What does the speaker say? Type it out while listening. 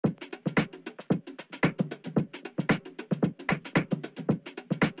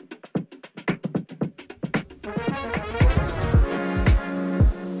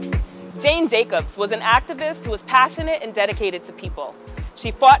Laurayne Jacobs was an activist who was passionate and dedicated to people.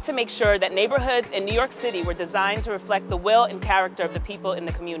 She fought to make sure that neighborhoods in New York City were designed to reflect the will and character of the people in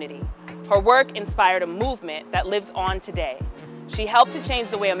the community. Her work inspired a movement that lives on today. She helped to change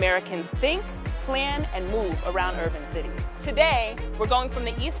the way Americans think, plan, and move around urban cities. Today, we're going from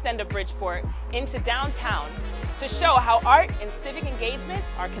the east end of Bridgeport into downtown to show how art and civic engagement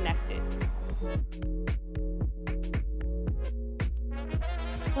are connected.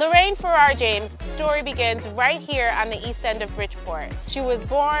 Laurayne Farrar-James' story begins right here on the east end of Bridgeport. She was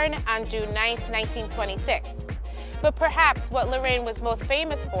born on June 9, 1926. But perhaps what Laurayne was most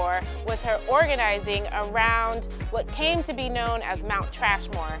famous for was her organizing around what came to be known as Mount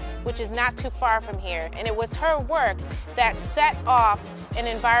Trashmore, which is not too far from here. And it was her work that set off an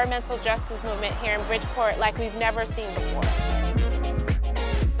environmental justice movement here in Bridgeport like we've never seen before.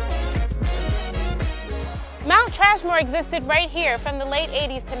 Mount Trashmore existed right here from the late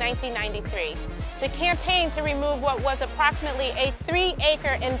 80s to 1993. The campaign to remove what was approximately a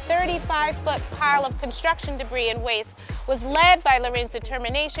 3-acre and 35-foot pile of construction debris and waste was led by Laurayne's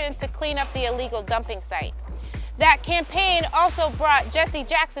determination to clean up the illegal dumping site. That campaign also brought Jesse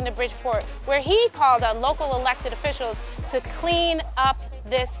Jackson to Bridgeport, where he called on local elected officials to clean up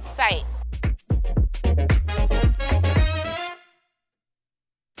this site.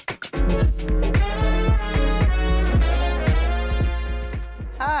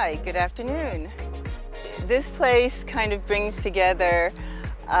 Hi, good afternoon. This place kind of brings together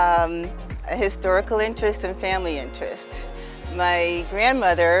a historical interest and family interest. My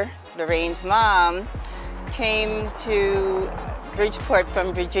grandmother, Laurayne's mom, came to Bridgeport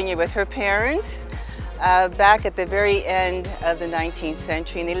from Virginia with her parents back at the very end of the 19th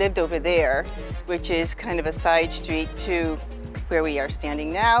century, and they lived over there, which is kind of a side street to where we are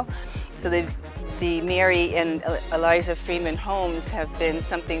standing now. So the Mary and Eliza Freeman homes have been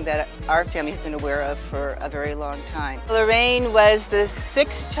something that our family has been aware of for a very long time. Laurayne was the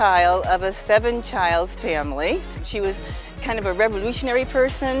 6th child of a 7-child family. She was kind of a revolutionary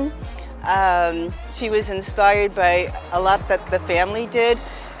person. She was inspired by a lot that the family did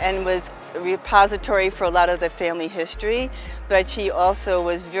and was a repository for a lot of the family history, but she also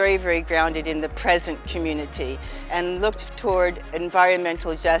was very, very grounded in the present community and looked toward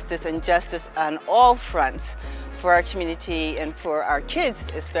environmental justice and justice on all fronts for our community and for our kids,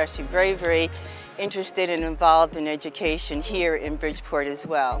 especially. Very, very interested and involved in education here in Bridgeport as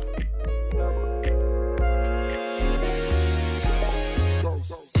well.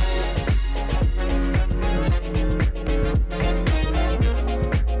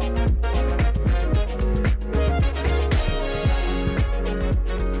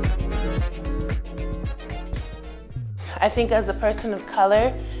 I think as a person of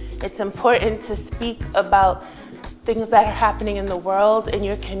color, it's important to speak about things that are happening in the world, in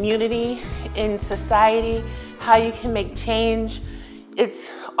your community, in society, how you can make change. It's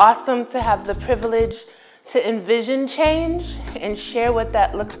awesome to have the privilege to envision change and share what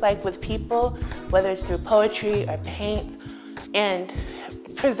that looks like with people, whether it's through poetry or paint, and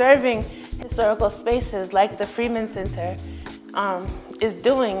preserving historical spaces like the Freeman Center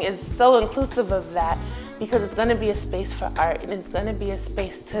is so inclusive of that, because it's going to be a space for art, and it's going to be a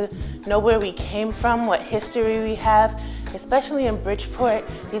space to know where we came from, what history we have, especially in Bridgeport.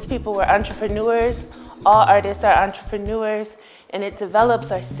 These people were entrepreneurs. All artists are entrepreneurs, and it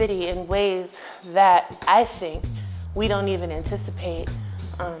develops our city in ways that I think we don't even anticipate.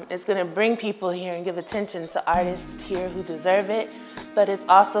 It's going to bring people here and give attention to artists here who deserve it, but it's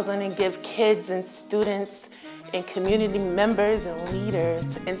also going to give kids and students and community members and leaders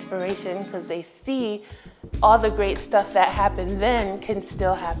inspiration, because they see all the great stuff that happened then can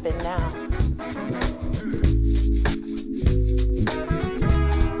still happen now.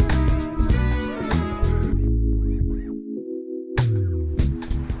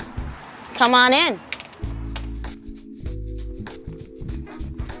 Come on in.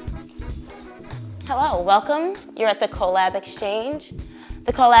 Hello, welcome. You're at the Collab Exchange.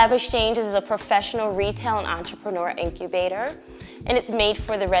 The Collab Exchange is a professional retail and entrepreneur incubator, and it's made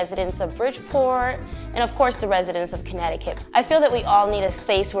for the residents of Bridgeport and, of course, the residents of Connecticut. I feel that we all need a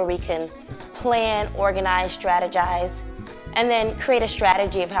space where we can plan, organize, strategize, and then create a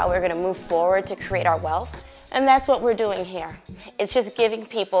strategy of how we're going to move forward to create our wealth. And that's what we're doing here. It's just giving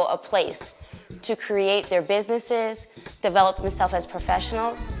people a place to create their businesses, develop themselves as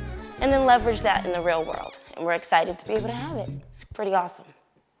professionals, and then leverage that in the real world. And we're excited to be able to have it. It's pretty awesome.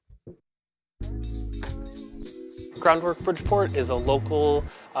 Groundwork Bridgeport is a local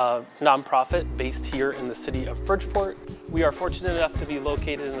nonprofit based here in the city of Bridgeport. We are fortunate enough to be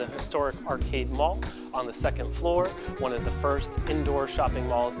located in the historic Arcade Mall on the 2nd floor, one of the first indoor shopping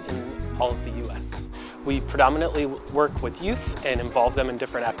malls in all of the U.S. We predominantly work with youth and involve them in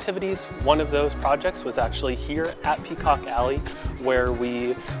different activities. One of those projects was actually here at Peacock Alley, where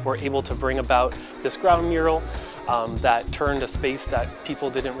we were able to bring about this ground mural that turned a space that people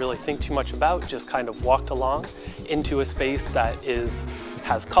didn't really think too much about, just kind of walked along, into a space that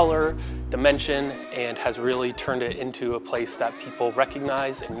has color, dimension, and has really turned it into a place that people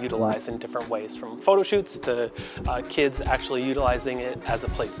recognize and utilize in different ways, from photo shoots to kids actually utilizing it as a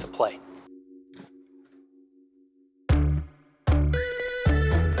place to play.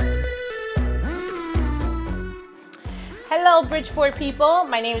 Hello Bridgeport people,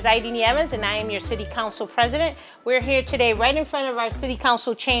 my name is Idine Evans and I am your City Council President. We're here today right in front of our City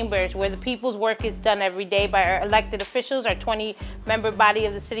Council chambers where the people's work is done every day by our elected officials, our 20-member body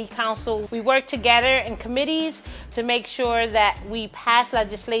of the City Council. We work together in committees to make sure that we pass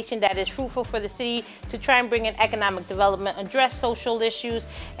legislation that is fruitful for the city to try and bring in economic development, address social issues,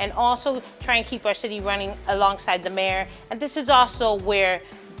 and also try and keep our city running alongside the mayor. And this is also where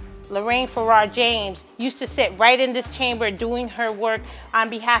Laurayne Farrar-James used to sit right in this chamber doing her work on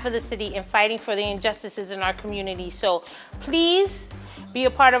behalf of the city and fighting for the injustices in our community. So please be a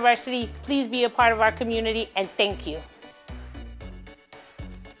part of our city, please be a part of our community, and thank you.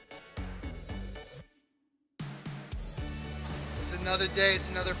 It's another day, it's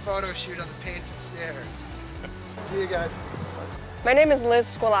another photo shoot on the painted stairs. See you guys. My name is Liz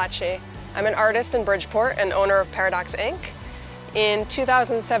Squilacci. I'm an artist in Bridgeport and owner of Paradox Inc. In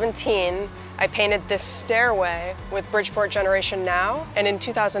 2017, I painted this stairway with Bridgeport Generation Now, and in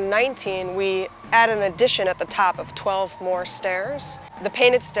 2019, we added an addition at the top of 12 more stairs. The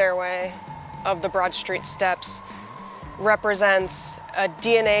painted stairway of the Broad Street steps represents a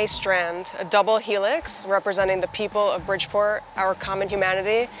DNA strand, a double helix representing the people of Bridgeport, our common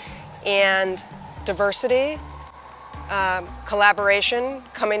humanity, and diversity, collaboration,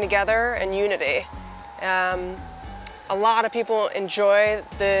 coming together, and unity. A lot of people enjoy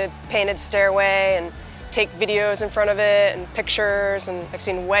the painted stairway and take videos in front of it and pictures, and I've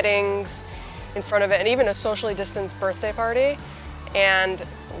seen weddings in front of it and even a socially distanced birthday party. And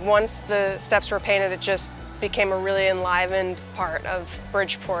once the steps were painted, it just became a really enlivened part of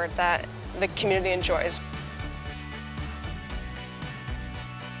Bridgeport that the community enjoys.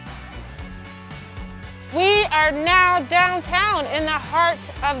 We are now downtown in the heart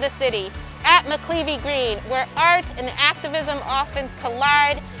of the city, at McClevey Green, where art and activism often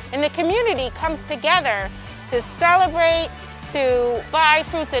collide and the community comes together to celebrate, to buy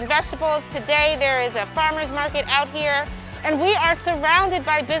fruits and vegetables. Today there is a farmer's market out here and we are surrounded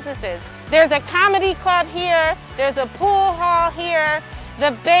by businesses. There's a comedy club here, there's a pool hall here,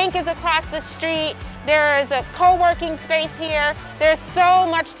 the bank is across the street, there is a co-working space here. There's so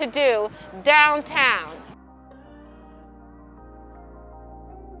much to do downtown.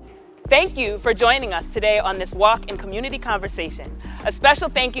 Thank you for joining us today on this walk and community conversation. A special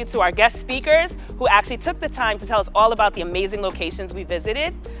thank you to our guest speakers who actually took the time to tell us all about the amazing locations we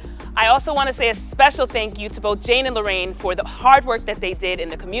visited. I also want to say a special thank you to both Jane and Laurayne for the hard work that they did in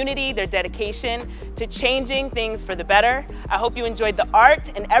the community, their dedication to changing things for the better. I hope you enjoyed the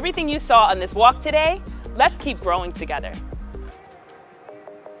art and everything you saw on this walk today. Let's keep growing together.